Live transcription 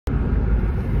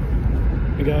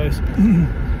Hey guys,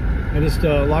 I just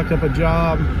locked up a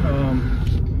job.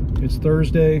 It's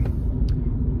Thursday.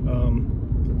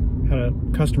 Had a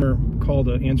customer call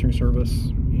the answering service,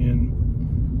 and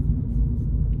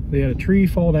they had a tree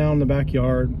fall down in the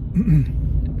backyard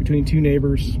between two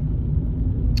neighbors.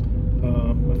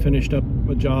 I finished up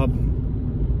a job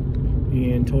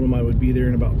and told them I would be there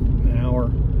in about an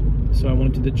hour. So I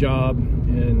went to the job,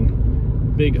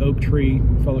 and big oak tree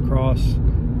fell across.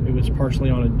 It was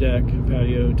partially on a deck,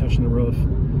 patio, touching the roof.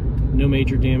 No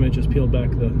major damage, just peeled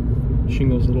back the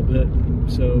shingles a little bit.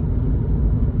 So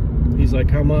he's like,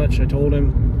 how much? I told him,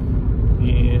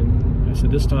 and I said,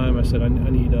 this time, I said, I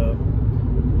need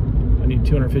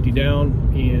 250 down,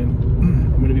 and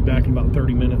I'm gonna be back in about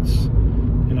 30 minutes,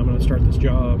 and I'm gonna start this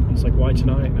job. He's like, why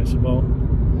tonight? And I said, well,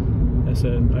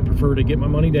 I prefer to get my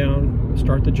money down,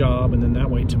 start the job, and then that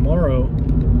way tomorrow,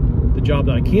 the job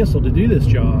that I canceled to do this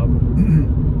job,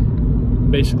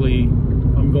 basically,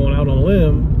 I'm going out on a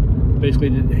limb, basically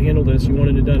to handle this. You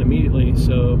wanted it done immediately,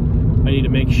 so I need to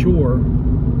make sure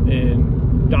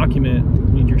and document.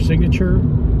 I need your signature,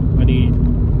 I need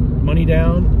money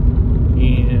down,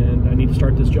 and I need to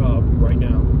start this job right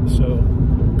now. So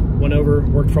went over,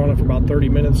 worked on it for about 30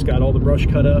 minutes, got all the brush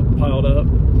cut up, piled up,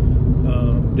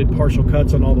 did partial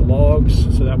cuts on all the logs,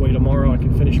 so that way tomorrow I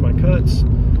can finish my cuts,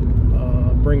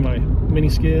 bring my mini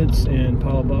skids and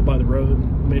pile them up by the road.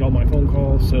 Made all my phone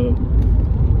calls, so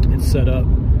it's set up.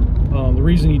 The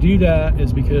reason you do that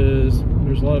is because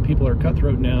there's a lot of people that are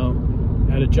cutthroat now.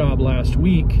 I had a job last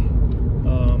week,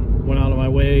 went out of my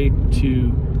way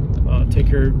to take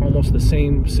care of almost the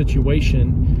same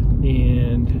situation,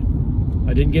 and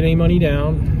I didn't get any money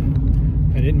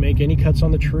down. I didn't make any cuts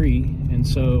on the tree, and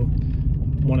so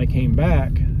when I came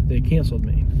back, they canceled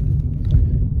me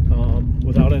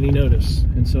without any notice,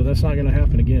 and so that's not going to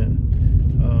happen again.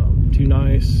 Too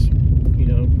nice, you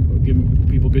know, giving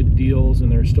people good deals, and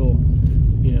they're still,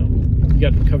 you know, you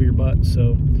got to cover your butt.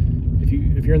 So if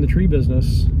you're in the tree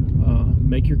business,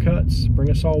 make your cuts,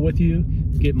 bring us all with you,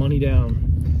 get money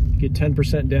down, get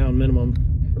 10% down minimum,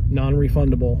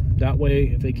 non-refundable. That way,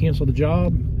 if they cancel the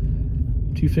job,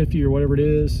 $250 or whatever it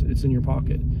is, it's in your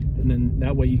pocket, and then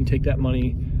that way you can take that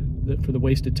money for the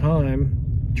wasted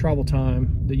time, travel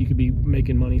time, that you could be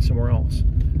making money somewhere else.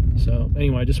 So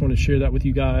anyway, I just want to share that with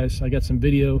you guys. I got some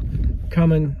video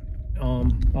coming.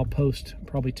 I'll post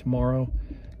probably tomorrow.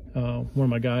 One of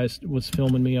my guys was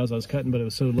filming me as I was cutting, but it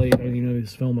was so late I didn't even know he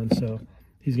was filming. So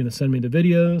he's going to send me the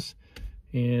videos,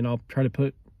 and I'll try to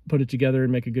put it together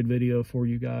and make a good video for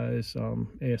you guys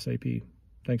ASAP.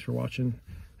 Thanks for watching.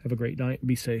 Have a great night.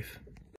 Be safe.